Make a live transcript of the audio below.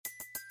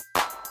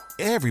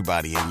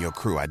Everybody in your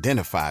crew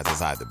identifies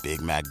as either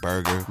Big Mac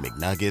Burger,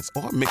 McNuggets,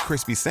 or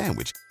McCrispy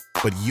Sandwich.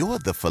 But you're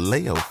the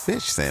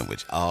Filet-O-Fish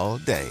Sandwich all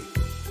day.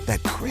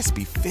 That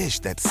crispy fish,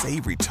 that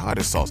savory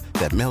tartar sauce,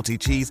 that melty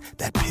cheese,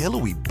 that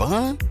pillowy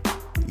bun.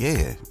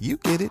 Yeah, you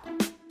get it.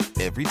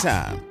 Every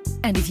time.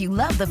 And if you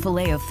love the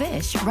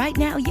Filet-O-Fish, right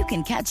now you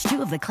can catch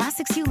two of the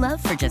classics you love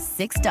for just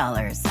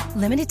 $6.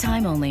 Limited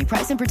time only.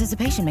 Price and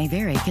participation may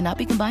vary. Cannot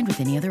be combined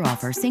with any other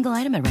offer. Single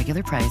item at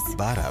regular price.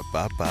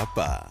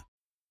 Ba-da-ba-ba-ba.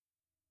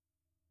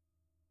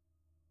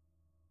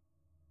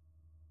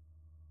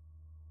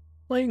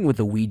 Playing with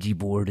a Ouija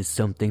board is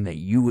something that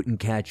you wouldn't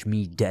catch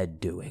me dead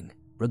doing,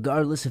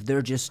 regardless if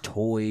they're just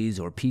toys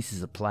or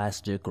pieces of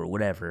plastic or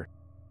whatever.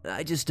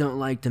 I just don't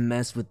like to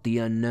mess with the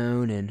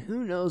unknown, and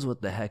who knows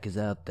what the heck is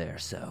out there,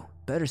 so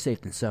better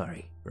safe than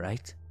sorry,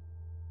 right?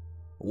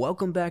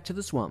 Welcome back to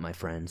the swamp, my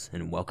friends,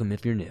 and welcome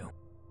if you're new.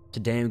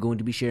 Today I'm going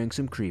to be sharing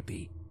some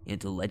creepy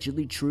and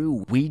allegedly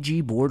true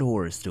Ouija board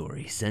horror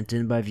stories sent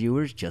in by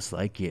viewers just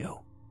like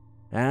you.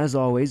 As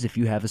always, if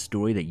you have a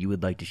story that you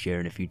would like to share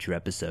in a future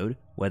episode,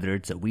 whether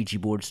it's a Ouija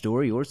board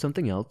story or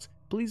something else,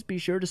 please be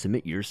sure to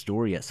submit your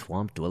story at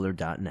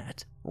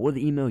swampdweller.net or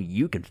the email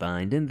you can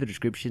find in the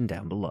description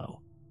down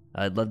below.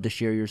 I'd love to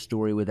share your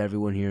story with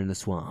everyone here in the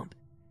swamp.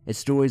 It's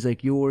stories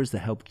like yours that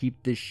help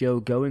keep this show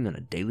going on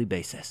a daily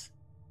basis.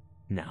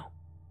 Now,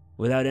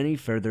 without any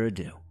further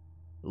ado,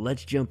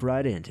 let's jump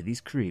right into these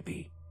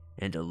creepy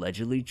and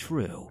allegedly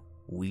true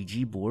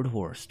Ouija board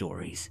horror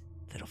stories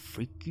that'll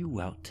freak you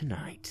out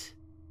tonight.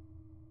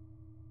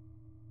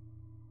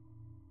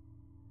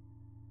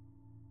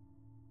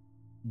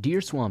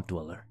 Dear Swamp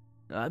Dweller,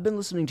 I've been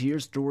listening to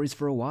your stories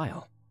for a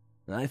while.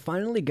 I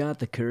finally got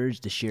the courage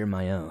to share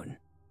my own.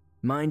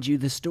 Mind you,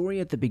 the story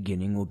at the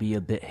beginning will be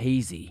a bit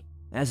hazy,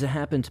 as it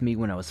happened to me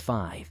when I was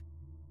 5.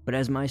 But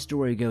as my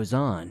story goes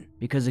on,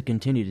 because it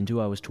continued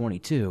until I was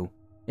 22,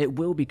 it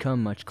will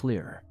become much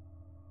clearer.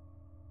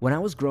 When I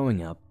was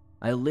growing up,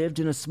 I lived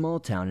in a small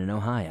town in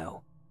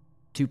Ohio.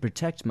 To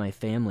protect my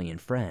family and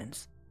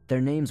friends,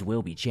 their names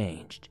will be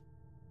changed.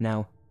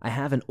 Now, I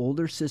have an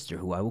older sister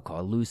who I will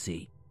call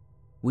Lucy.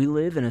 We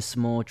live in a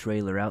small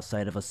trailer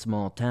outside of a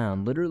small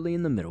town, literally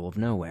in the middle of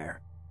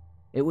nowhere.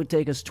 It would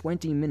take us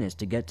 20 minutes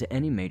to get to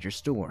any major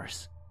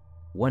stores.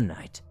 One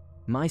night,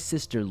 my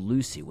sister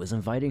Lucy was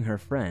inviting her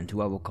friend,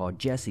 who I will call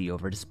Jessie,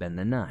 over to spend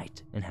the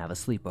night and have a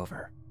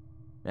sleepover.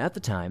 At the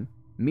time,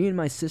 me and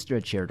my sister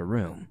had shared a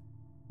room.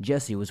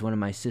 Jessie was one of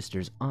my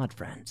sister's odd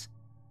friends.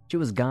 She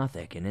was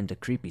gothic and into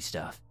creepy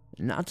stuff.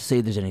 Not to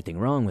say there's anything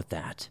wrong with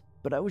that,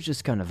 but I was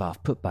just kind of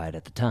off-put by it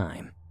at the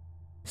time.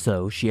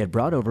 So she had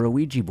brought over a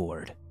Ouija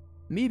board.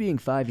 Me being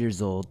 5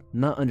 years old,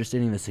 not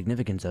understanding the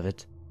significance of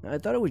it, I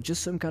thought it was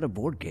just some kind of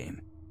board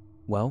game.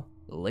 Well,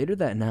 later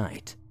that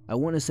night, I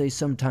want to say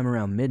sometime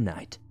around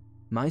midnight,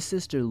 my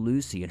sister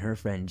Lucy and her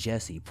friend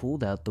Jessie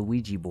pulled out the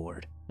Ouija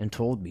board and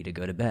told me to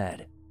go to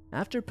bed,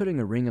 after putting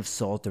a ring of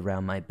salt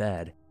around my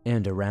bed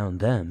and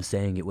around them,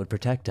 saying it would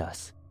protect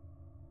us.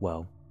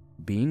 Well,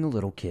 being a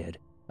little kid,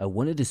 I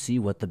wanted to see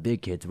what the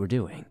big kids were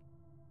doing.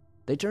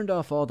 They turned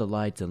off all the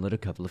lights and lit a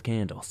couple of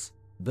candles.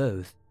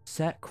 Both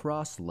sat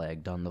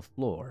cross-legged on the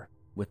floor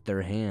with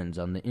their hands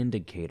on the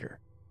indicator.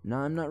 Now,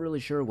 I'm not really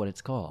sure what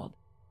it's called.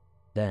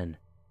 Then,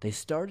 they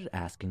started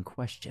asking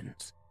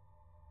questions.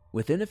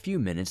 Within a few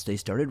minutes, they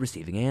started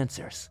receiving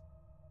answers.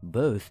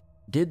 Both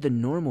did the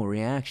normal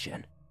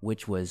reaction,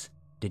 which was,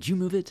 "Did you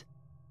move it?"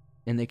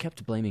 And they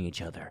kept blaming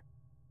each other.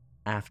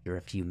 After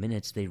a few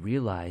minutes, they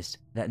realized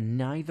that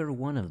neither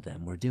one of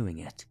them were doing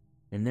it,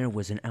 and there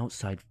was an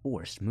outside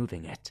force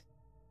moving it.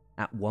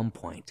 At one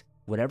point,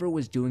 whatever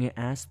was doing it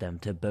asked them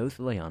to both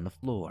lay on the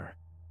floor.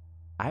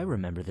 I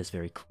remember this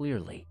very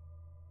clearly.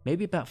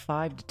 Maybe about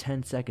 5 to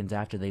 10 seconds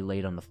after they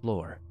laid on the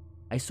floor,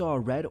 I saw a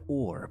red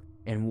orb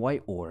and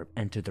white orb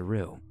enter the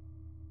room.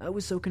 I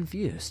was so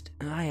confused,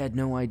 I had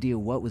no idea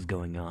what was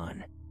going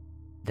on.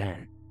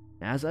 Then,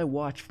 as I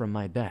watched from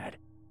my bed,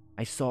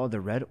 I saw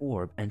the red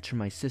orb enter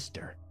my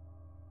sister,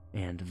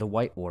 and the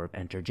white orb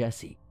enter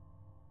Jessie.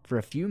 For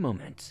a few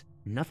moments,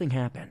 nothing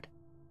happened.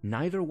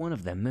 Neither one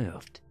of them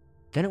moved.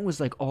 Then it was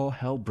like all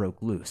hell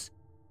broke loose.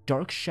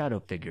 Dark shadow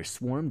figures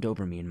swarmed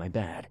over me in my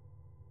bed.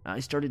 I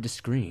started to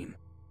scream.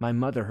 My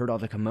mother heard all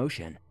the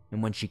commotion,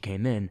 and when she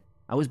came in,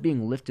 I was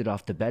being lifted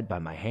off the bed by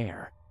my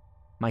hair.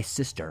 My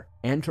sister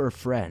and her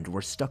friend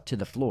were stuck to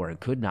the floor and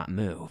could not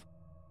move.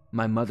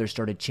 My mother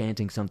started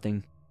chanting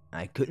something.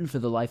 I couldn't for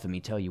the life of me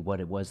tell you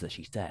what it was that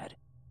she said,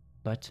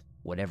 but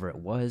whatever it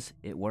was,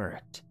 it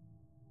worked.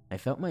 I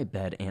felt my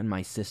bed and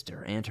my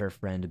sister and her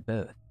friend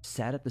both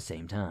sat at the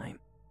same time.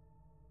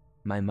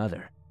 My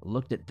mother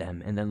looked at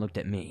them and then looked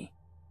at me.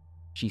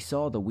 She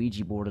saw the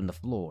Ouija board on the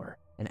floor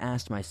and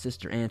asked my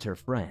sister and her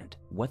friend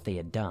what they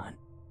had done.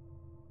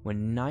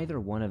 When neither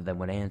one of them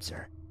would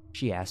answer,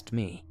 she asked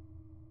me.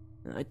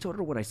 I told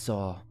her what I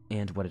saw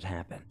and what had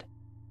happened.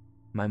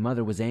 My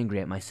mother was angry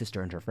at my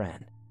sister and her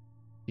friend.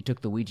 She took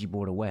the Ouija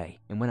board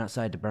away and went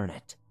outside to burn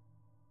it.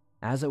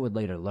 As I would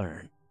later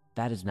learn,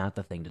 that is not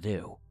the thing to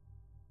do.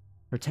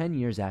 For 10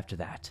 years after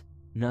that,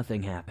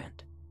 nothing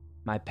happened.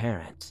 My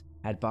parents,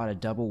 had bought a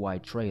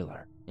double-wide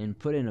trailer and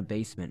put in a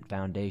basement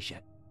foundation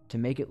to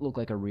make it look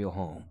like a real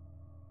home.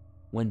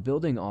 When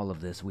building all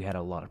of this, we had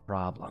a lot of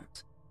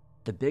problems.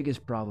 The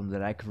biggest problem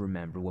that I could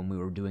remember when we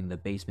were doing the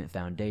basement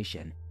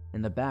foundation,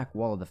 in the back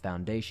wall of the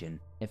foundation,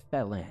 it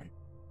fell in.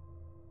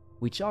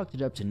 We chalked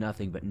it up to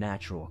nothing but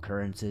natural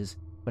occurrences,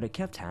 but it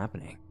kept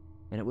happening,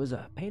 and it was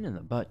a pain in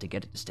the butt to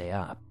get it to stay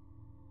up.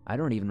 I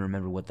don't even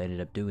remember what they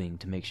ended up doing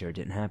to make sure it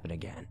didn't happen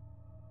again.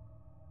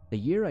 The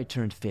year I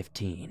turned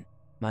 15,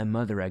 my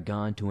mother had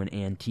gone to an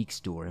antique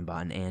store and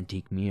bought an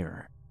antique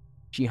mirror.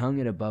 She hung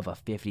it above a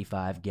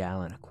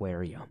 55-gallon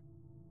aquarium.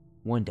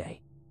 One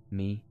day,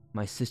 me,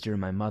 my sister,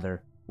 and my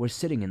mother were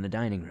sitting in the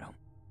dining room.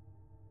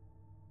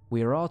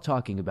 We were all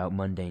talking about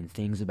mundane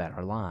things about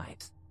our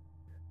lives.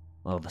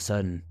 All of a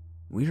sudden,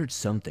 we heard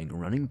something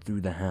running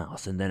through the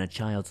house, and then a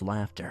child's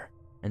laughter,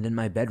 and then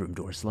my bedroom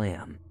door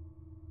slam.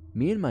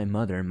 Me and my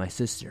mother and my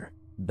sister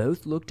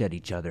both looked at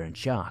each other in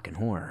shock and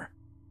horror.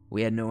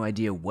 We had no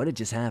idea what had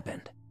just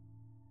happened.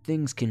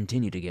 Things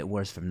continued to get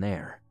worse from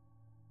there.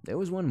 There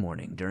was one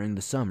morning during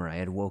the summer I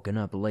had woken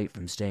up late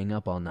from staying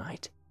up all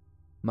night.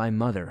 My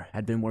mother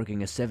had been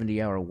working a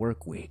 70-hour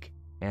work week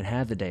and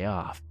had the day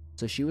off,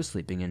 so she was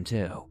sleeping in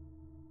too.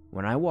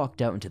 When I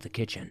walked out into the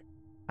kitchen,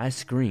 I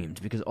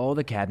screamed because all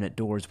the cabinet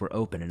doors were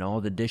open and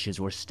all the dishes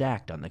were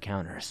stacked on the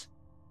counters.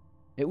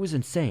 It was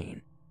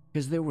insane,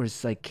 because there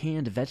was like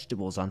canned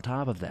vegetables on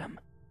top of them,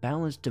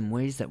 balanced in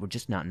ways that were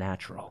just not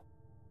natural.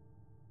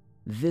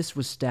 This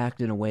was stacked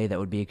in a way that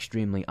would be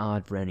extremely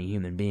odd for any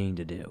human being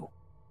to do.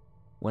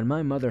 When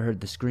my mother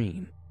heard the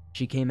scream,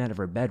 she came out of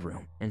her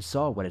bedroom and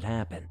saw what had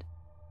happened.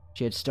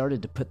 She had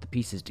started to put the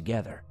pieces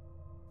together,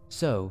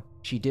 so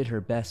she did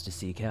her best to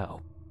seek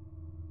help.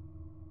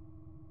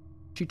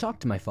 She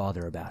talked to my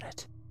father about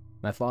it.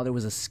 My father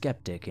was a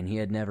skeptic and he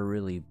had never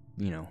really,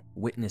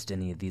 witnessed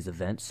any of these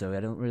events, so I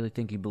don't really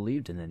think he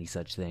believed in any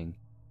such thing.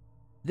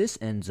 This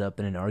ends up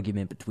in an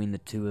argument between the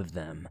two of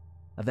them.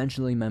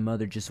 Eventually, my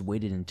mother just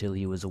waited until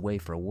he was away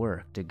for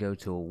work to go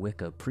to a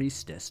Wicca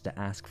priestess to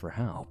ask for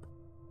help.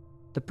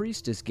 The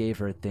priestess gave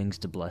her things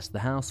to bless the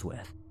house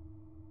with.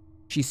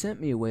 She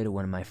sent me away to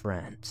one of my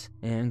friends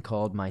and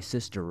called my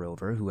sister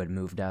over, who had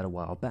moved out a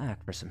while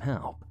back, for some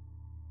help.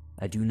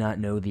 I do not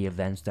know the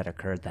events that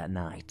occurred that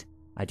night.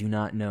 I do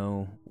not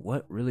know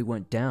what really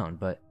went down,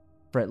 but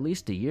for at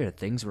least a year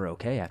things were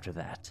okay after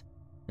that.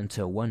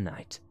 Until one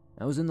night,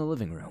 I was in the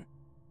living room.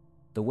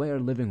 The way our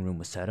living room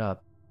was set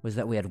up was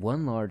that we had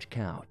one large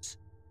couch,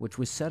 which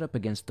was set up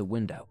against the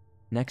window,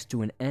 next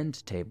to an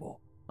end table.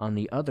 On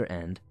the other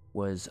end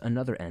was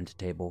another end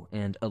table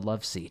and a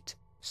love seat,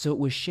 so it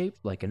was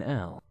shaped like an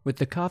L, with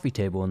the coffee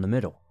table in the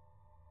middle.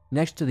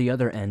 Next to the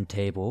other end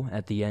table,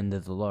 at the end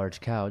of the large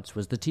couch,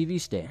 was the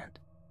TV stand.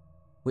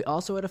 We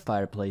also had a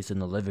fireplace in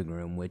the living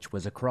room, which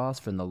was across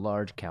from the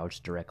large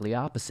couch directly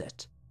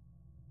opposite.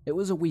 It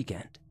was a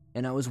weekend,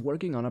 and I was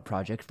working on a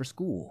project for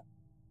school.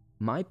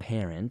 My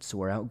parents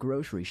were out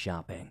grocery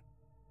shopping,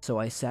 so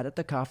I sat at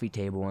the coffee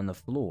table on the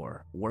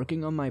floor,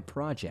 working on my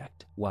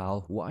project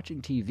while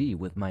watching TV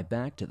with my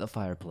back to the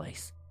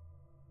fireplace.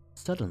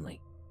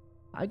 Suddenly,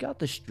 I got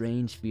the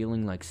strange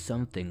feeling like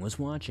something was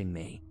watching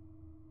me.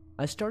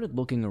 I started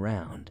looking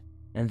around,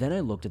 and then I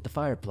looked at the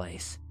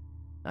fireplace.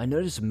 I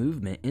noticed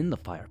movement in the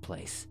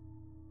fireplace.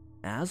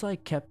 As I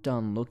kept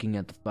on looking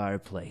at the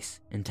fireplace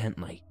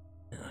intently,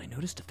 I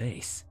noticed a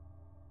face.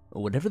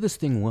 Whatever this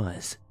thing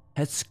was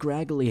had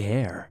scraggly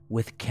hair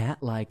with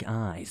cat-like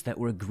eyes that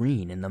were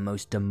green and the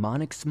most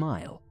demonic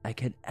smile I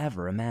could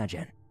ever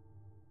imagine.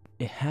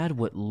 It had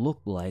what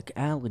looked like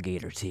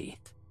alligator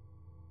teeth.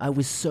 I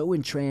was so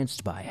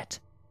entranced by it,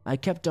 I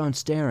kept on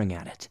staring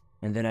at it,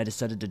 and then I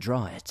decided to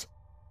draw it.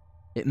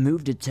 It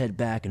moved its head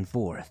back and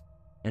forth,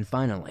 and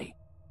finally,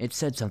 it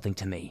said something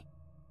to me.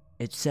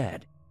 It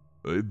said,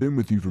 "I've been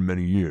with you for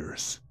many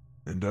years,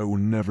 and I will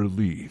never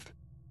leave.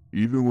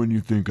 Even when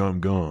you think I'm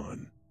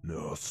gone,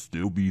 I'll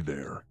still be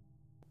there."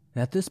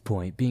 At this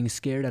point, being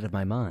scared out of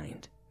my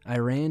mind, I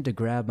ran to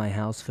grab my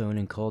house phone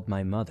and called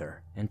my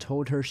mother and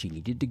told her she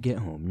needed to get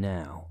home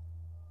now.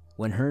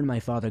 When her and my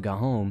father got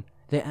home,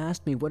 they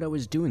asked me what I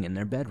was doing in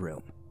their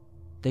bedroom.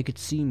 They could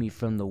see me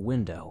from the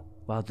window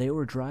while they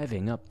were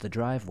driving up the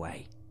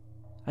driveway.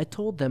 I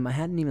told them I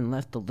hadn't even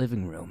left the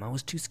living room. I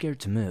was too scared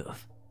to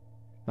move.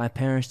 My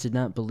parents did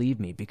not believe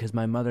me because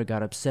my mother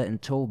got upset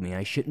and told me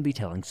I shouldn't be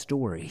telling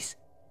stories.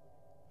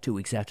 2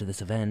 weeks after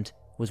this event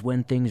was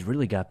when things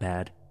really got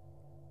bad.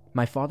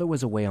 My father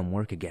was away on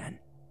work again.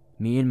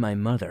 Me and my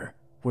mother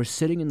were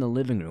sitting in the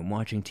living room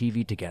watching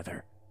TV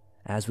together.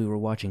 As we were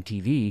watching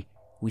TV,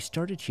 we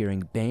started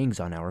hearing bangs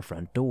on our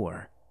front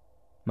door.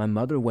 My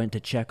mother went to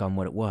check on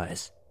what it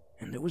was,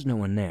 and there was no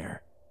one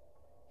there.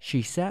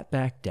 She sat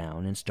back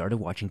down and started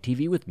watching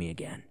TV with me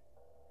again.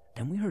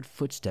 Then we heard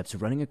footsteps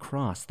running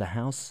across the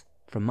house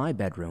from my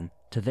bedroom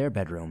to their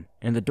bedroom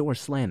and the door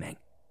slamming.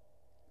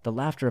 The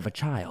laughter of a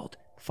child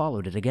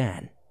followed it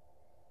again.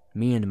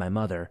 Me and my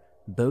mother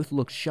both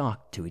looked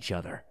shocked to each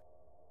other.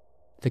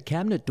 The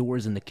cabinet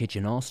doors in the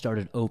kitchen all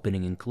started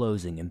opening and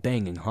closing and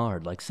banging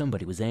hard like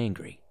somebody was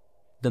angry.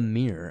 The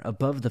mirror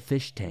above the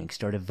fish tank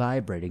started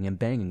vibrating and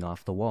banging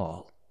off the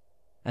wall.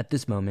 At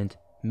this moment,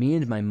 me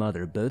and my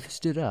mother both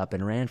stood up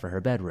and ran for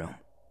her bedroom.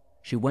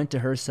 She went to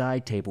her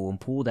side table and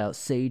pulled out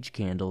sage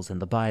candles and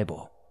the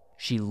Bible.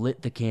 She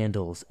lit the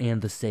candles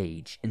and the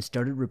sage and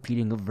started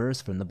repeating a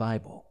verse from the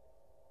Bible.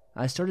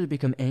 I started to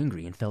become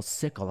angry and felt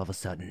sick all of a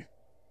sudden.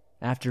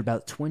 After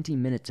about 20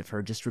 minutes of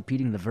her just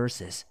repeating the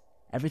verses,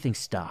 everything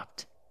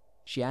stopped.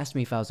 She asked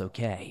me if I was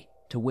okay,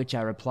 to which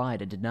I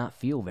replied I did not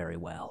feel very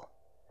well.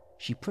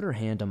 She put her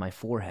hand on my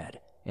forehead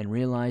and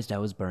realized I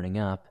was burning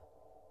up.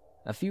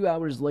 A few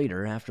hours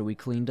later, after we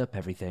cleaned up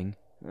everything,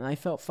 I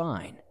felt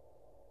fine.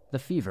 The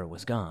fever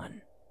was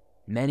gone.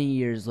 Many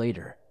years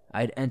later,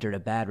 I'd entered a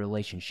bad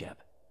relationship.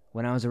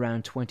 When I was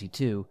around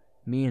 22,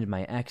 me and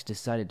my ex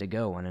decided to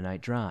go on a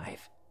night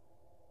drive.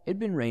 It'd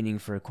been raining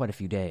for quite a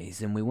few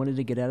days, and we wanted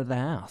to get out of the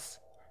house.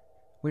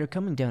 We were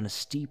coming down a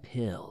steep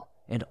hill,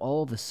 and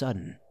all of a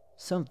sudden,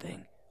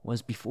 something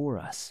was before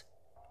us.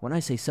 When I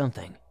say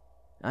something,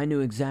 I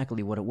knew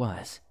exactly what it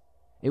was.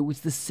 It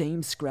was the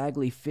same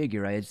scraggly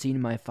figure I had seen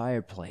in my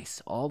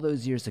fireplace all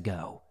those years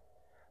ago.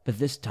 But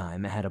this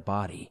time it had a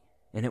body,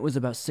 and it was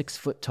about 6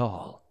 foot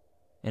tall,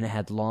 and it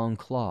had long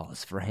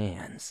claws for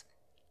hands.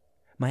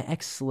 My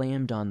ex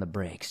slammed on the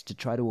brakes to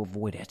try to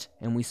avoid it,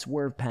 and we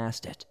swerved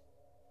past it.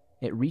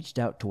 It reached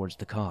out towards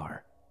the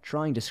car,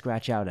 trying to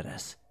scratch out at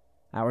us.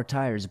 Our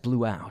tires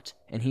blew out,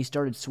 and he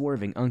started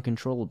swerving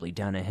uncontrollably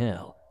down a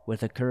hill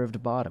with a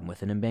curved bottom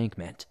with an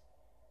embankment.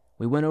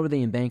 We went over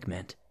the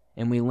embankment,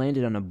 and we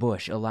landed on a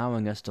bush,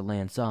 allowing us to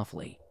land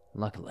softly,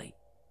 luckily.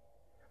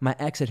 My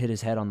ex had hit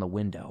his head on the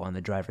window on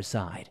the driver's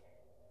side.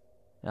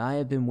 I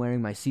had been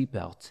wearing my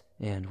seatbelt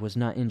and was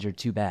not injured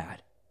too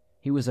bad.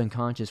 He was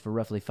unconscious for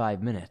roughly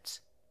 5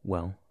 minutes.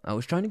 Well, I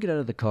was trying to get out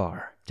of the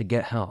car to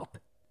get help.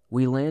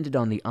 We landed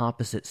on the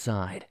opposite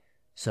side,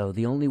 so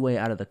the only way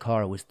out of the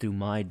car was through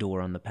my door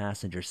on the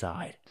passenger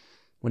side.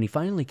 When he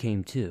finally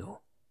came to,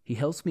 he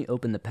helps me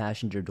open the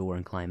passenger door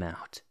and climb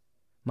out.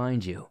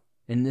 Mind you,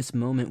 in this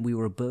moment we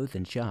were both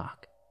in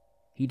shock.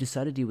 He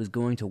decided he was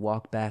going to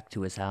walk back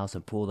to his house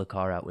and pull the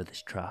car out with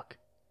his truck.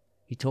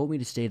 He told me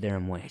to stay there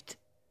and wait.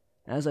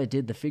 As I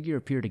did, the figure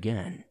appeared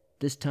again,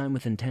 this time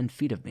within 10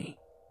 feet of me.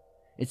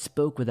 It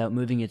spoke without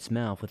moving its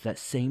mouth with that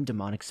same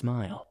demonic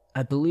smile.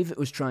 I believe it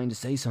was trying to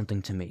say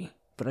something to me,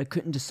 but I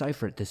couldn't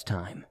decipher it this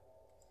time.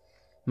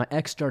 My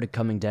ex started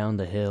coming down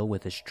the hill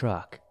with his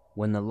truck.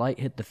 When the light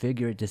hit the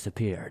figure, it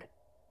disappeared.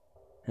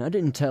 I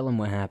didn't tell him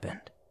what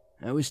happened.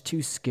 I was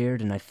too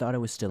scared and I thought I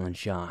was still in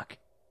shock.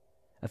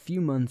 A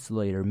few months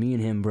later, me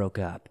and him broke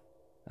up.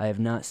 I have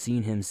not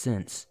seen him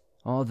since,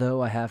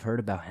 although I have heard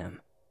about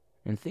him,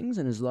 and things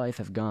in his life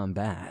have gone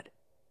bad.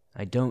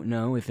 I don't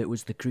know if it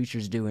was the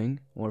creature's doing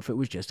or if it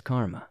was just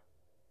karma.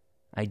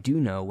 I do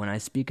know when I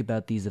speak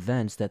about these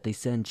events that they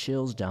send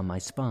chills down my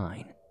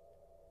spine.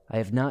 I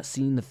have not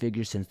seen the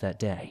figure since that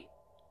day.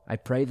 I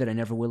pray that I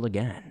never will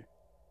again.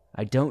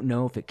 I don't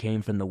know if it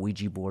came from the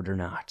Ouija board or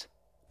not,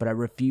 but I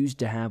refuse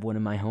to have one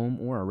in my home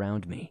or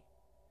around me.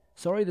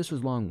 Sorry this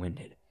was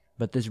long-winded,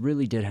 but this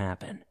really did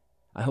happen.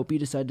 I hope you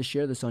decide to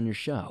share this on your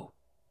show.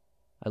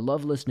 I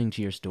love listening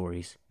to your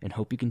stories and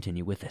hope you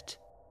continue with it.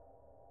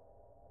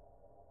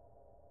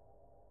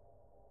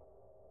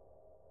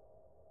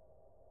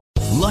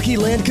 Lucky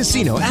Land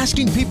Casino,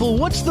 asking people,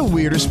 what's the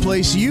weirdest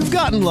place you've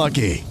gotten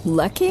lucky?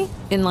 Lucky?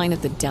 In line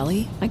at the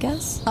deli, I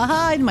guess?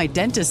 Aha, in my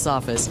dentist's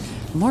office.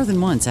 More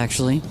than once,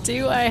 actually.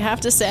 Do I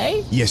have to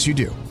say? Yes, you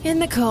do. In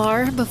the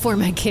car before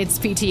my kids'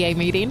 PTA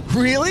meeting.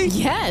 Really?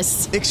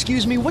 Yes.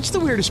 Excuse me, what's the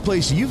weirdest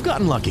place you've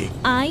gotten lucky?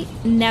 I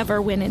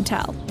never win and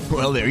tell.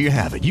 Well, there you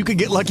have it. You can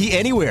get lucky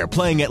anywhere,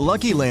 playing at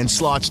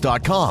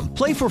LuckyLandSlots.com.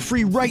 Play for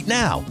free right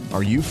now.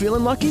 Are you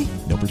feeling lucky?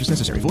 No purchase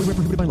necessary. Void where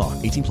prohibited by law.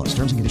 18 plus.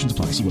 Terms and conditions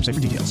apply. See website for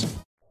details.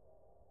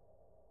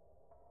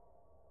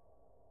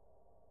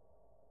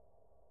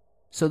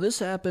 So this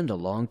happened a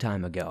long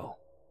time ago,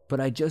 but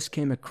I just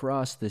came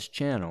across this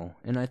channel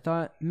and I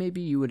thought maybe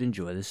you would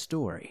enjoy this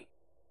story.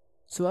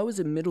 So I was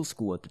in middle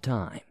school at the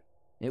time.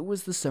 It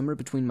was the summer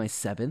between my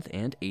 7th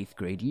and 8th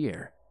grade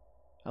year.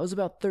 I was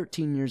about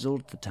 13 years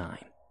old at the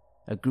time.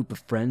 A group of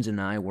friends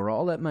and I were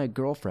all at my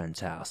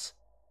girlfriend's house.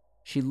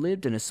 She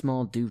lived in a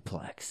small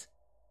duplex.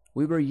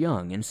 We were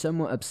young and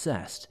somewhat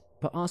obsessed,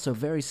 but also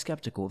very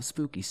skeptical of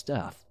spooky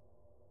stuff.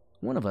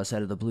 One of us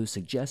out of the blue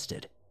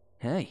suggested,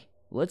 "Hey,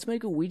 let's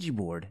make a Ouija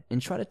board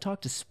and try to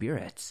talk to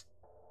spirits."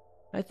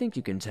 I think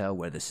you can tell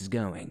where this is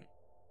going.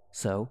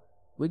 So,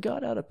 we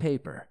got out a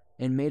paper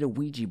and made a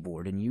Ouija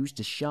board and used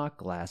a shot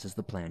glass as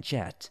the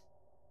planchette.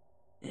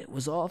 It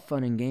was all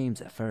fun and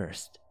games at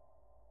first.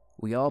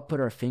 We all put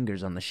our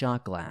fingers on the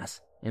shot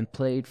glass and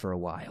played for a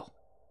while,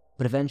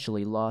 but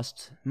eventually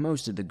lost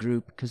most of the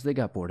group because they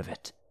got bored of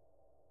it.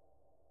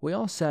 We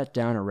all sat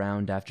down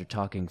around after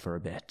talking for a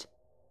bit.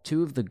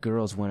 2 of the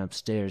girls went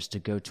upstairs to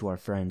go to our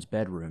friend's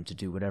bedroom to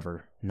do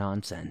whatever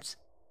nonsense,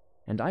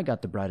 and I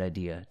got the bright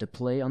idea to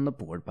play on the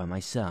board by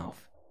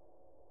myself.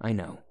 I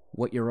know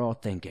what you're all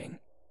thinking.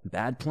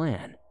 Bad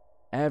plan.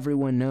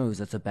 Everyone knows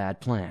that's a bad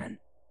plan.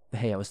 But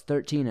hey, I was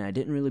 13 and I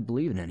didn't really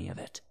believe in any of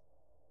it.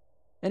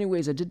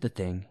 Anyways, I did the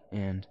thing,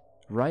 and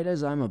right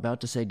as I'm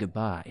about to say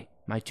goodbye,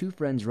 my two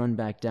friends run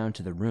back down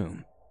to the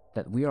room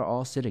that we are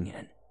all sitting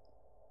in.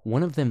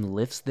 One of them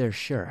lifts their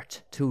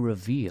shirt to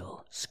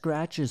reveal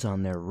scratches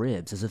on their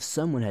ribs as if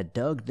someone had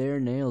dug their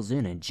nails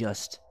in and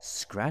just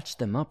scratched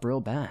them up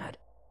real bad.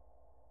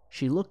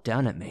 She looked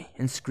down at me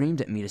and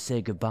screamed at me to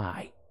say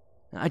goodbye.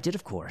 I did,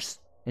 of course,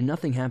 and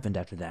nothing happened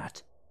after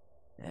that.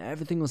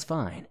 Everything was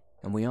fine,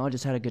 and we all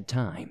just had a good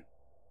time.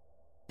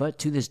 But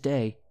to this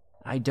day,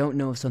 I don't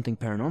know if something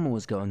paranormal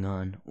was going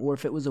on or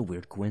if it was a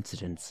weird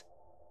coincidence.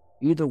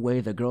 Either way,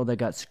 the girl that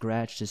got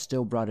scratched has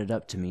still brought it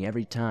up to me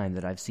every time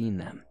that I've seen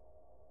them.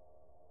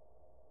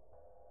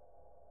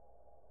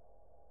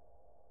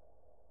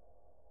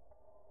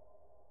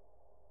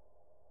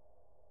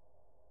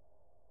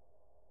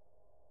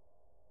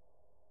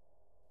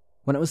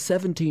 When I was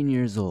 17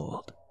 years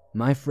old,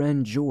 my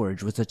friend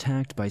George was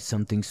attacked by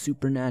something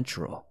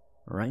supernatural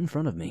right in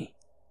front of me.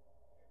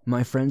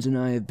 My friends and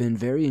I have been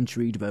very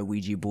intrigued by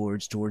Ouija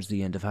boards towards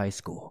the end of high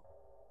school.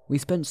 We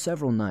spent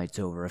several nights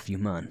over a few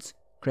months,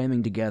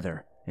 cramming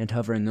together and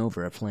hovering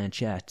over a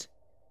planchette.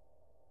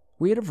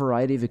 We had a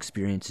variety of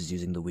experiences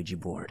using the Ouija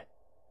board,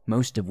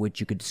 most of which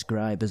you could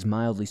describe as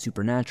mildly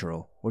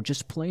supernatural or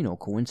just plain old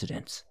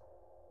coincidence.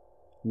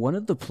 One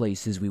of the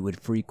places we would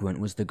frequent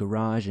was the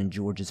garage in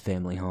George's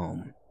family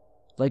home.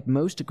 Like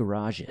most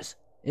garages,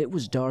 it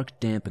was dark,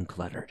 damp, and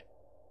cluttered.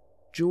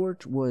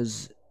 George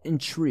was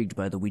intrigued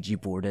by the Ouija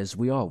board as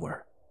we all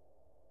were.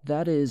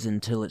 That is,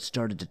 until it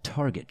started to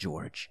target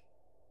George.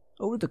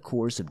 Over the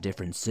course of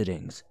different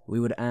sittings, we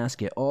would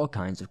ask it all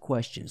kinds of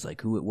questions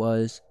like who it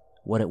was,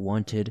 what it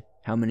wanted,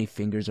 how many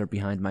fingers are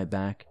behind my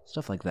back,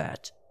 stuff like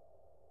that.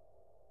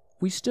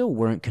 We still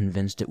weren't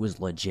convinced it was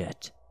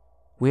legit.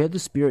 We had the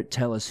spirit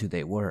tell us who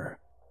they were,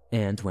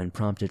 and when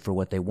prompted for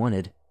what they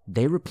wanted,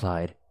 they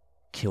replied,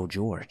 "Kill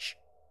George."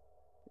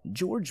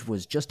 George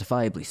was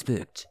justifiably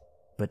spooked,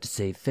 but to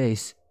save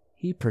face,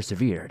 he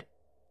persevered.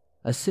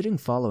 A sitting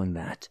following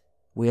that,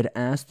 we had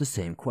asked the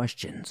same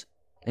questions,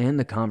 and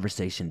the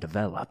conversation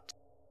developed.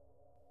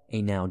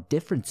 A now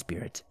different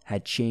spirit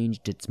had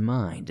changed its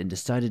mind and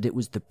decided it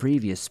was the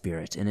previous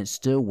spirit and it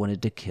still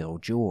wanted to kill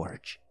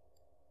George.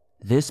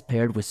 This,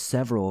 paired with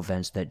several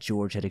events that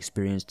George had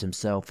experienced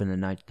himself in the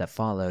night that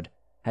followed,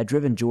 had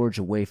driven George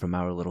away from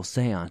our little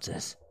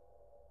seances.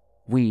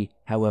 We,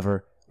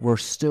 however, were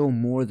still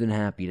more than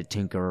happy to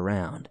tinker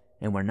around,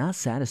 and were not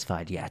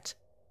satisfied yet.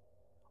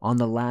 On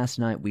the last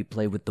night we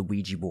played with the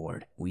Ouija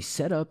board, we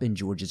set up in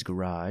George's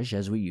garage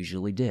as we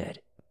usually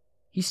did.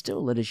 He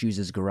still let us use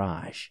his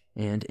garage,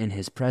 and in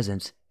his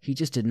presence, he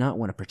just did not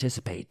want to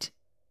participate.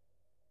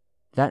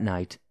 That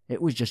night,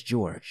 it was just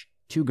George,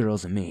 2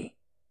 girls and me.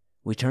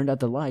 We turned out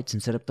the lights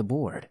and set up the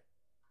board.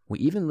 We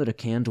even lit a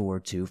candle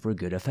or two for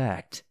good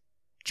effect.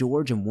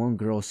 George and one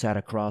girl sat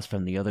across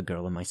from the other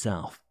girl and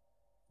myself.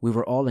 We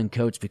were all in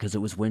coats because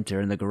it was winter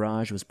and the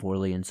garage was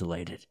poorly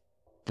insulated.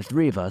 The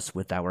 3 of us,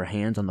 with our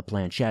hands on the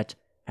planchette,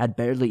 had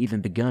barely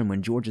even begun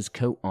when George's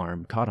coat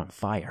arm caught on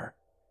fire.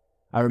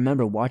 I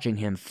remember watching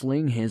him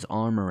fling his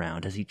arm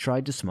around as he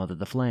tried to smother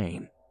the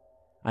flame.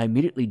 I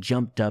immediately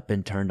jumped up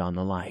and turned on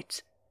the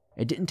lights.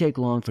 It didn't take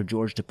long for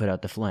George to put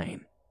out the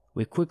flame.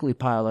 We quickly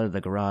piled out of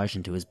the garage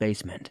into his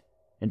basement,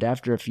 and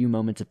after a few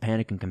moments of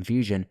panic and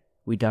confusion,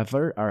 we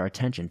divert our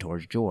attention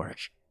towards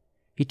George.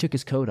 He took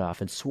his coat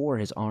off and swore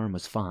his arm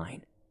was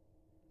fine.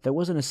 There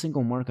wasn't a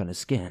single mark on his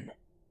skin.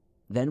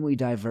 Then we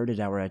diverted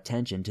our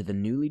attention to the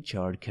newly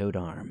charred coat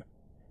arm.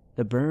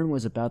 The burn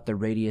was about the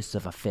radius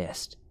of a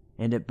fist,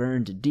 and it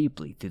burned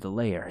deeply through the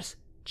layers,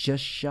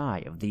 just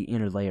shy of the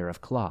inner layer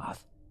of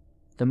cloth.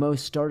 The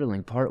most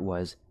startling part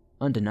was,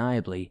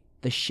 undeniably,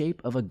 the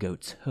shape of a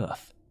goat's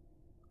hoof.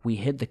 We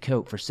hid the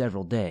coat for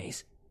several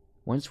days.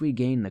 Once we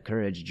gained the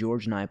courage,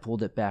 George and I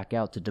pulled it back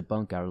out to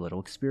debunk our little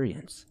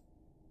experience.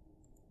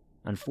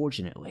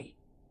 Unfortunately,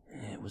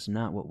 it was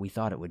not what we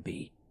thought it would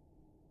be.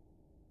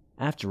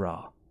 After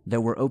all,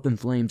 there were open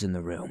flames in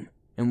the room,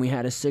 and we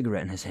had a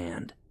cigarette in his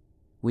hand.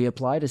 We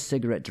applied a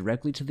cigarette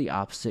directly to the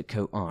opposite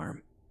coat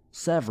arm,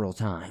 several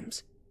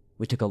times.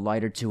 We took a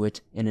lighter to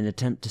it in an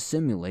attempt to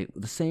simulate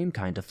the same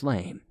kind of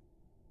flame.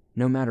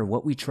 No matter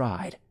what we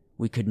tried,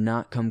 we could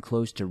not come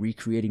close to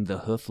recreating the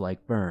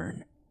hoof-like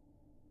burn.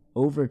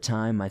 Over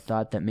time, I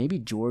thought that maybe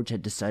George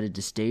had decided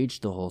to stage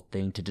the whole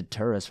thing to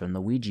deter us from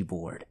the Ouija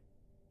board.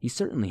 He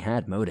certainly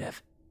had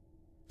motive.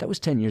 That was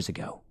 10 years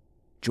ago.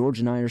 George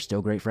and I are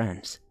still great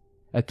friends.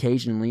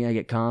 Occasionally, I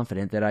get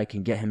confident that I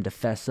can get him to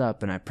fess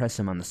up and I press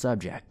him on the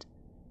subject.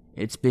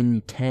 It's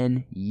been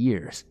 10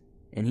 years,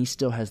 and he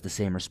still has the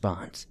same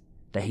response,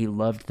 that he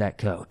loved that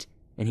coat,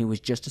 and he was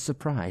just as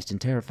surprised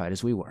and terrified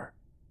as we were.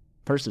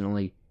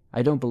 Personally,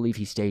 I don't believe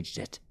he staged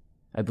it.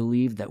 I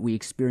believe that we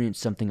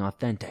experienced something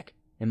authentic,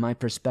 and my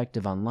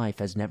perspective on life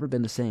has never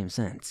been the same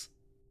since.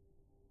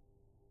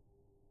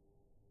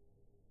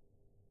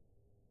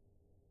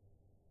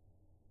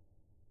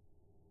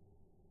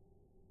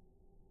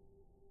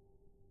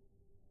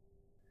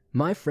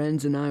 My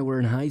friends and I were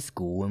in high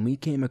school when we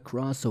came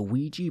across a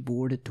Ouija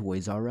board at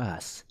Toys R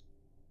Us.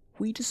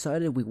 we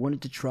decided we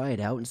wanted to try it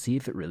out and see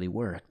if it really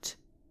worked.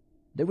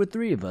 There were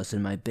 3 of us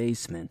in my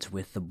basement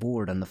with the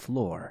board on the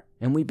floor,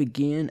 and we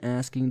began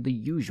asking the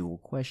usual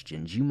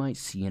questions you might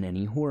see in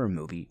any horror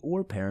movie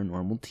or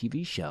paranormal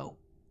TV show.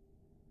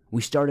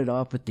 We started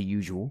off with the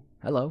usual,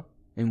 hello,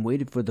 and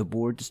waited for the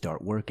board to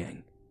start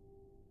working.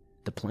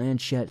 The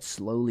planchette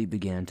slowly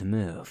began to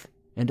move,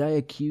 and I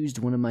accused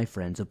one of my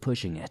friends of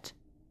pushing it.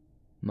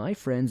 My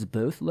friends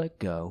both let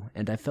go,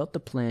 and I felt the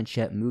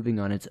planchette moving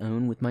on its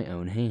own with my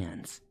own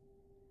hands.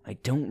 I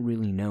don't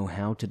really know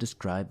how to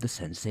describe the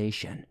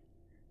sensation,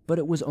 but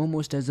it was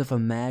almost as if a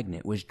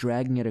magnet was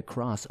dragging it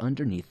across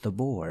underneath the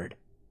board.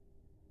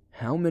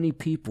 "How many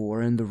people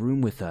are in the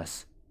room with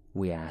us?"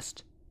 we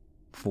asked.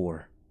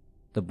 4,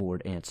 the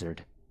board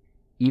answered,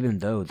 even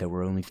though there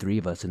were only 3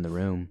 of us in the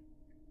room.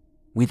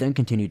 We then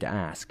continued to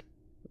ask,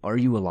 "Are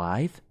you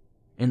alive?"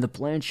 And the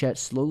planchette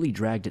slowly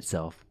dragged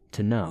itself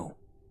to no.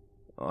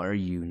 "Are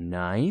you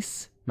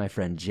nice?" my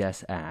friend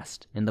Jess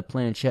asked, and the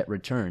planchette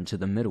returned to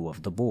the middle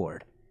of the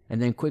board,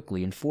 and then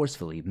quickly and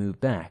forcefully moved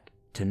back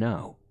to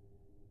no.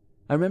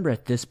 I remember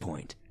at this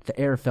point, the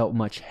air felt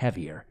much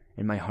heavier,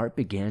 and my heart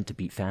began to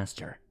beat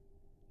faster.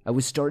 I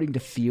was starting to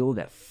feel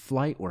that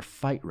flight or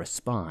fight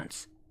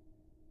response.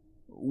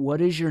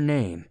 "What is your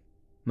name?"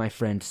 my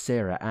friend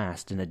Sarah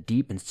asked in a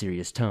deep and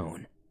serious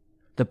tone.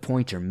 The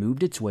pointer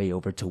moved its way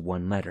over to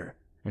one letter,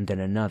 and then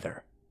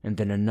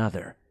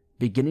another,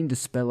 beginning to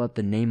spell out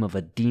the name of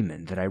a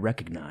demon that I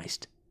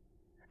recognized.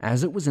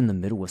 As it was in the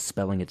middle of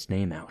spelling its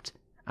name out,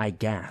 I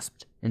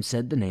gasped and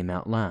said the name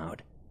out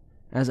loud.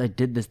 As I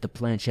did this, the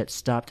planchette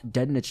stopped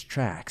dead in its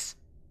tracks,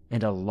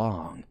 and a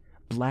long,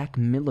 black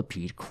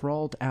millipede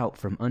crawled out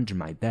from under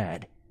my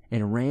bed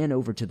and ran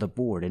over to the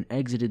board and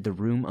exited the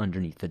room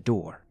underneath the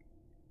door.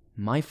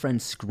 My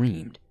friend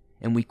screamed,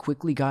 and we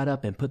quickly got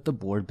up and put the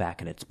board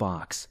back in its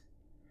box.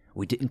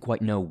 We didn't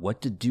quite know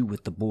what to do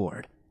with the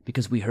board,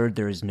 because we heard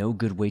there is no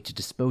good way to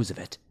dispose of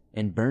it,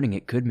 and burning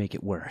it could make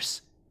it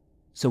worse.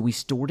 So we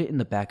stored it in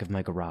the back of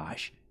my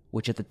garage,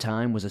 which at the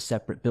time was a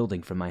separate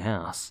building from my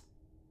house.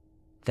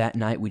 That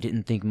night we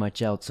didn't think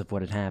much else of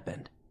what had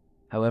happened.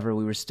 However,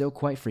 we were still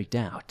quite freaked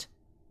out.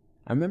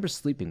 I remember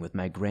sleeping with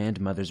my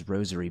grandmother's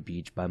rosary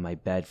beads by my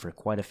bed for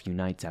quite a few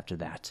nights after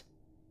that.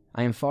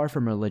 I am far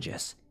from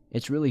religious.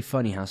 It's really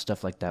funny how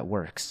stuff like that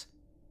works.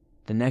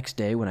 The next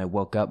day when I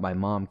woke up, my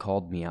mom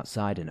called me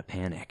outside in a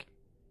panic.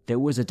 There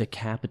was a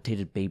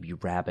decapitated baby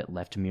rabbit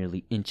left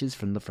merely inches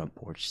from the front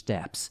porch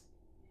steps.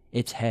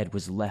 Its head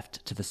was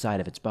left to the side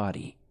of its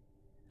body.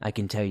 I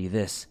can tell you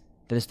this,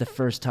 that it's the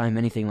first time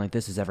anything like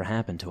this has ever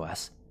happened to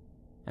us.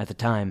 At the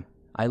time,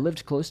 I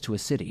lived close to a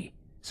city,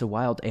 so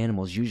wild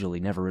animals usually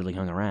never really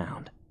hung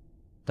around.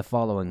 The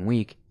following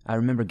week, I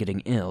remember getting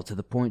ill to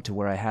the point to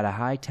where I had a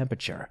high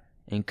temperature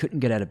and couldn't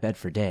get out of bed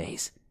for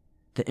days.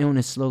 The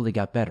illness slowly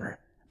got better,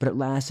 but it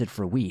lasted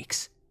for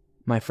weeks.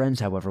 My friends,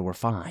 however, were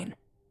fine.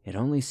 It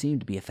only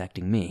seemed to be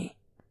affecting me.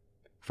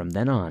 From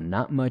then on,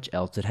 not much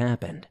else had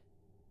happened.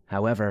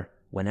 However,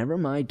 whenever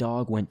my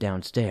dog went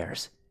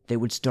downstairs, they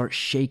would start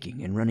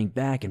shaking and running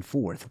back and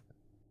forth.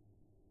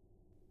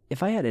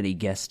 If I had any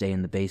guests stay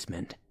in the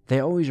basement, they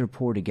always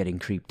reported getting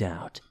creeped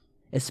out,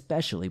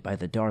 especially by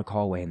the dark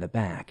hallway in the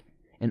back,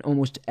 and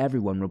almost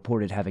everyone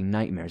reported having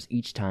nightmares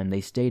each time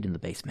they stayed in the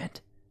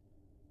basement.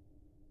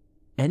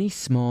 Any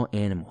small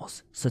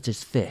animals, such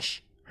as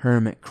fish,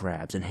 hermit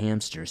crabs, and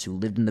hamsters who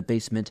lived in the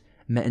basement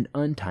met an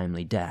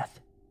untimely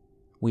death.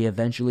 We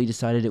eventually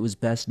decided it was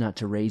best not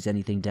to raise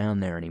anything down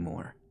there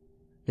anymore.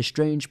 The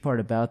strange part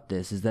about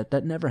this is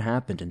that never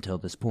happened until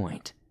this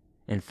point.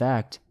 In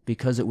fact,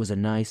 because it was a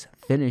nice,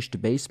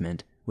 finished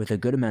basement with a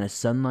good amount of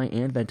sunlight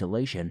and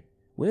ventilation,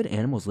 we had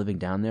animals living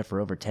down there for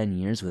over 10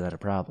 years without a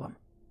problem.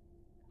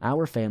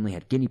 Our family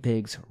had guinea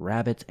pigs,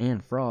 rabbits,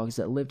 and frogs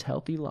that lived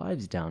healthy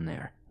lives down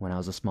there when I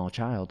was a small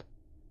child.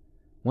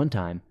 One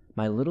time,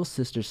 my little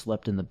sister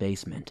slept in the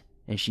basement,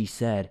 and she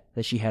said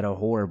that she had a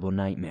horrible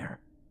nightmare.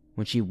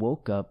 When she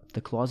woke up,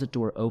 the closet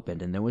door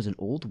opened and there was an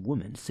old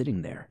woman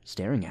sitting there,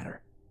 staring at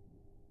her,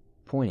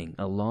 pointing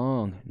a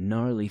long,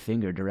 gnarly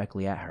finger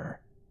directly at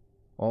her.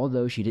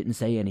 Although she didn't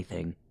say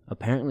anything,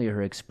 apparently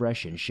her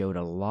expression showed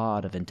a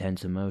lot of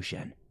intense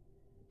emotion.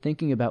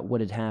 Thinking about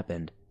what had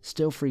happened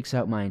still freaks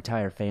out my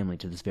entire family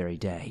to this very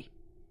day.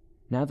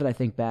 Now that I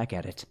think back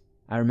at it,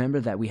 I remember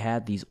that we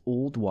had these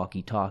old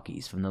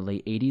walkie-talkies from the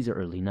late 80s or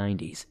early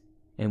 90s,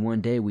 and one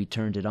day we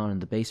turned it on in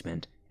the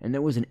basement, and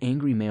there was an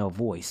angry male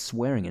voice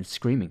swearing and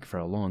screaming for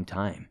a long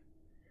time.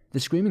 The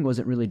screaming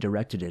wasn't really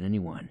directed at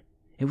anyone.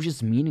 It was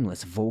just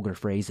meaningless, vulgar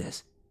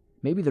phrases.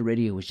 Maybe the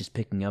radio was just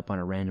picking up on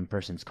a random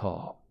person's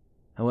call.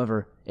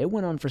 However, it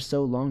went on for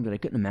so long that I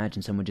couldn't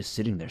imagine someone just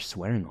sitting there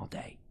swearing all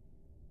day.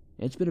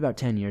 It's been about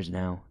 10 years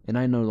now, and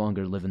I no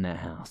longer live in that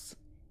house.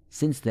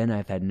 Since then,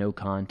 I've had no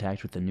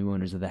contact with the new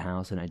owners of the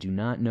house, and I do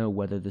not know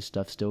whether this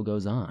stuff still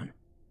goes on.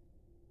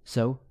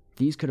 So,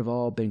 these could have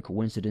all been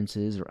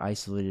coincidences or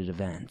isolated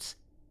events,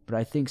 but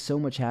I think so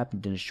much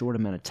happened in a short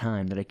amount of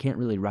time that I can't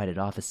really write it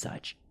off as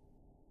such.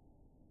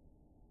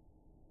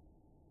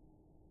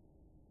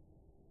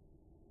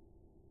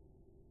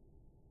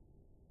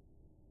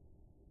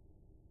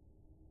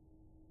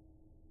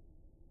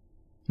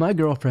 My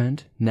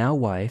girlfriend, now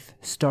wife,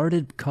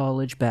 started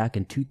college back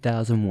in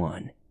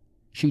 2001.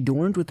 She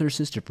dormed with her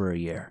sister for a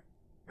year.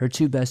 Her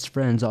two best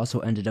friends also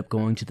ended up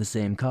going to the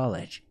same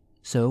college,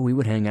 so we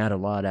would hang out a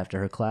lot after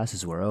her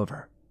classes were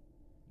over.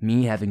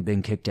 Me, having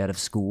been kicked out of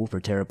school for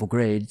terrible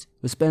grades,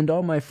 would spend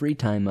all my free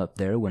time up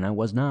there when I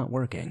was not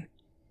working.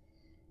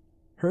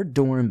 Her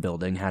dorm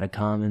building had a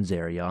commons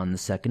area on the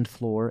second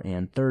floor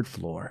and third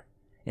floor,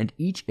 and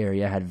each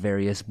area had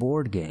various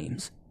board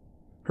games.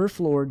 Her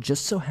floor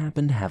just so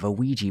happened to have a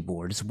Ouija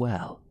board as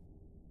well.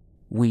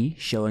 We,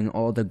 showing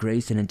all the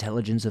grace and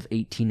intelligence of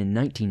 18 and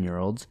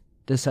 19-year-olds,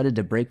 decided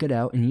to break it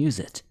out and use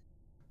it.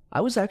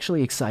 I was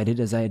actually excited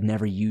as I had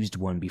never used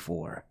one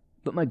before,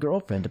 but my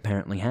girlfriend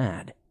apparently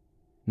had.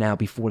 Now,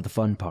 before the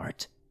fun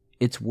part,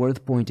 it's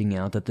worth pointing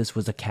out that this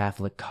was a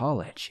Catholic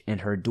college,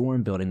 and her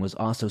dorm building was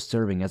also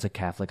serving as a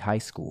Catholic high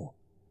school.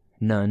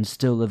 Nuns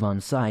still live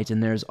on site,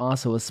 and there's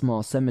also a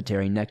small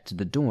cemetery next to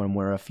the dorm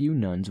where a few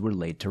nuns were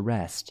laid to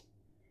rest.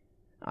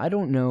 I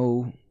don't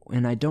know,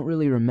 and I don't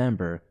really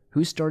remember,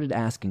 who started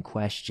asking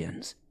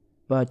questions,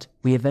 but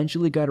we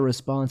eventually got a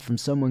response from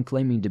someone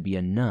claiming to be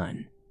a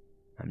nun.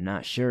 I'm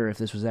not sure if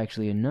this was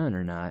actually a nun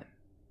or not.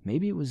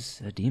 Maybe it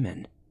was a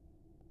demon.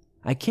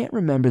 I can't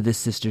remember this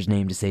sister's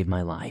name to save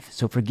my life,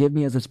 so forgive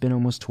me as it's been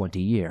almost 20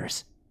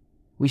 years.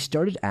 We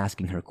started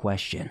asking her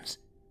questions.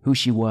 Who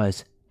she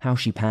was, how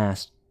she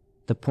passed.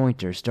 The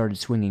pointer started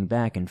swinging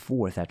back and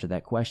forth after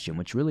that question,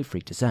 which really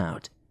freaked us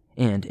out.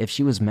 And if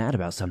she was mad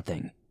about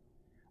something.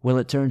 Well,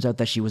 it turns out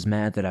that she was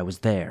mad that I was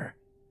there.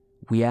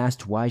 We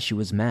asked why she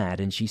was mad,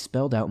 and she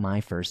spelled out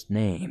my first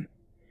name.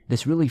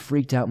 This really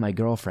freaked out my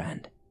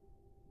girlfriend.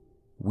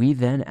 We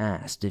then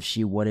asked if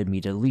she wanted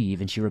me to leave,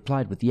 and she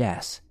replied with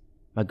yes.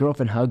 My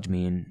girlfriend hugged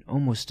me in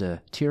almost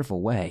a tearful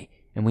way,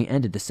 and we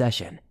ended the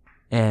session.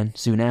 And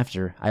soon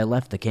after, I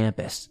left the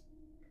campus.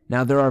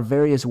 Now, there are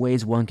various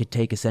ways one could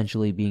take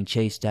essentially being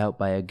chased out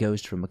by a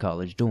ghost from a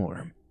college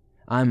dorm.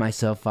 I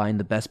myself find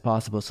the best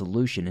possible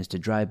solution is to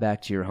drive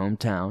back to your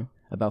hometown,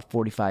 about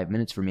 45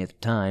 minutes from me at the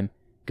time,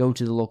 go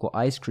to the local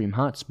ice cream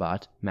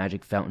hotspot,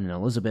 Magic Fountain in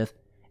Elizabeth,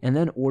 and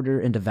then order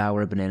and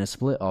devour a banana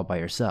split all by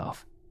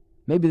yourself.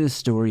 Maybe this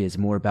story is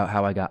more about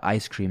how I got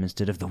ice cream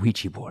instead of the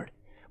Ouija board,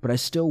 but I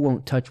still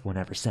won't touch one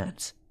ever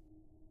since.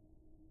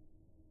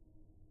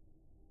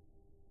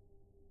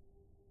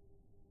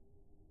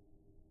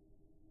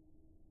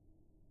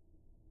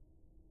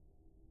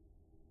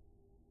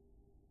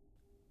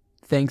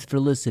 Thanks for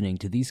listening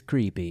to these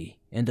creepy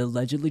and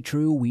allegedly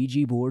true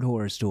Ouija board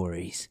horror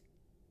stories.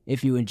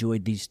 If you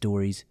enjoyed these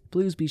stories,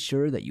 please be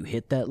sure that you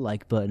hit that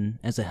like button,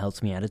 as it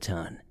helps me out a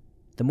ton.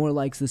 The more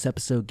likes this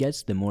episode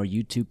gets, the more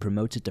YouTube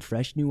promotes it to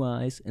fresh new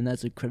eyes, and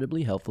that's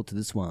incredibly helpful to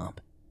the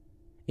swamp.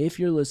 If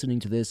you're listening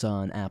to this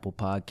on Apple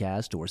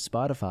Podcast or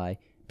Spotify,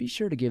 be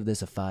sure to give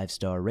this a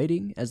 5-star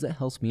rating, as that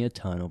helps me a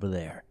ton over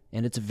there,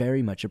 and it's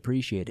very much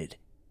appreciated.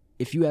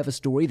 If you have a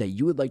story that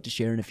you would like to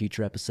share in a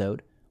future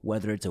episode,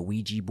 whether it's a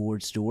Ouija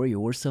board story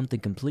or something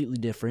completely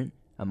different,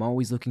 I'm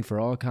always looking for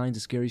all kinds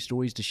of scary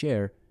stories to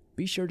share.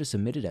 Be sure to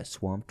submit it at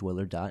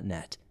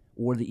swampdweller.net,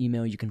 or the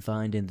email you can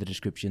find in the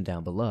description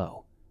down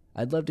below.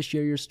 I'd love to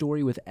share your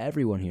story with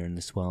everyone here in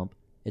the swamp.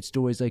 It's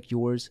stories like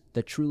yours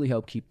that truly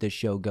help keep this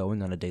show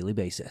going on a daily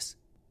basis.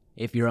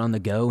 If you're on the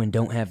go and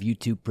don't have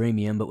YouTube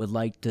Premium but would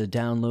like to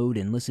download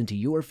and listen to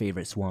your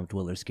favorite Swamp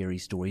Dweller scary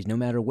stories no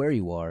matter where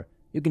you are,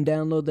 you can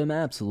download them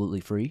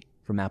absolutely free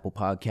from Apple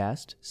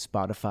Podcast,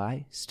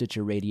 Spotify,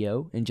 Stitcher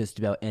Radio, and just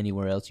about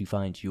anywhere else you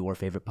find your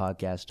favorite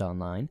podcast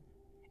online.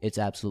 It's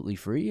absolutely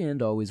free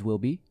and always will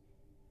be.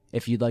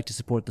 If you'd like to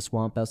support the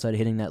Swamp outside of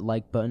hitting that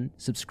like button,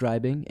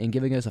 subscribing, and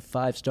giving us a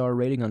 5-star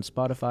rating on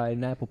Spotify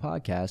and Apple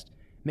Podcast,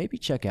 maybe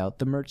check out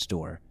the merch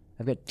store.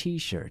 I've got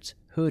t-shirts,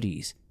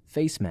 hoodies,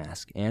 face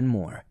masks, and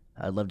more.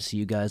 I'd love to see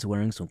you guys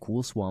wearing some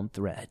cool Swamp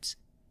threads.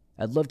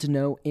 I'd love to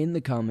know in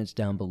the comments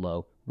down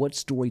below what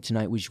story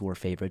tonight was your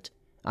favorite.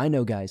 I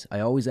know, guys, I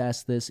always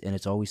ask this, and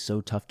it's always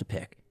so tough to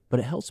pick, but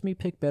it helps me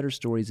pick better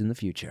stories in the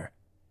future.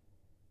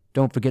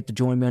 Don't forget to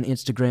join me on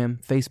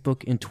Instagram,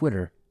 Facebook, and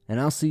Twitter, and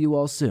I'll see you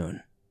all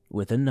soon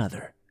with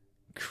another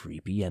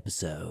creepy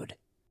episode.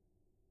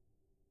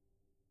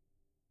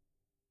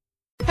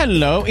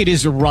 Hello, it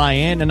is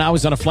Ryan, and I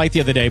was on a flight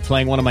the other day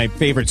playing one of my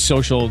favorite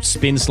social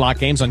spin slot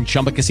games on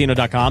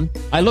ChumbaCasino.com.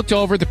 I looked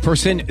over at the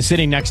person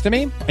sitting next to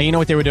me, and you know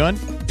what they were doing?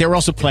 They were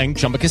also playing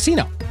Chumba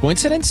Casino.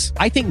 Coincidence?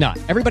 I think not.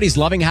 Everybody's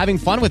loving having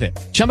fun with it.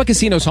 Chumba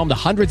Casino is home to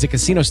hundreds of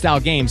casino-style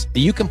games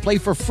that you can play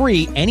for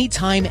free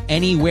anytime,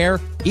 anywhere,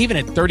 even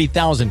at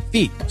 30,000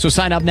 feet. So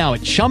sign up now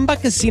at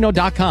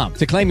ChumbaCasino.com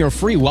to claim your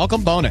free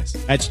welcome bonus.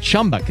 That's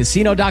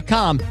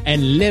ChumbaCasino.com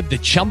and live the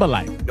Chumba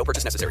life. No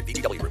purchase necessary.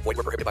 VGW. Void where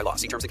prohibited by law.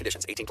 See terms and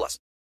conditions. 18+.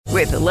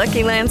 With the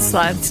Lucky Land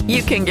Slots,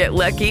 you can get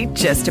lucky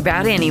just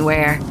about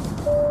anywhere.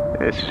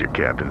 This is your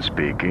captain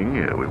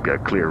speaking. We've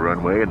got clear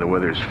runway and the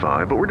weather's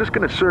fine, but we're just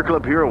going to circle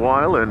up here a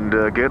while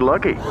and get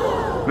lucky.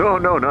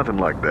 No, nothing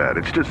like that.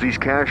 It's just these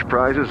cash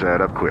prizes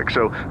add up quick.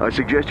 So I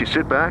suggest you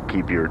sit back,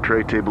 keep your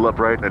tray table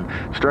upright, and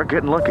start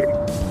getting lucky.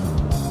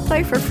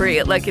 Play for free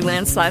at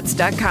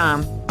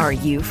LuckyLandSlots.com. Are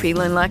you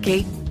feeling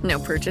lucky? No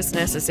purchase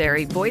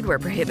necessary. Void where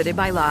prohibited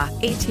by law.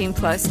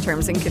 18+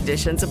 terms and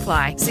conditions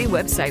apply. See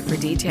website for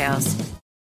details.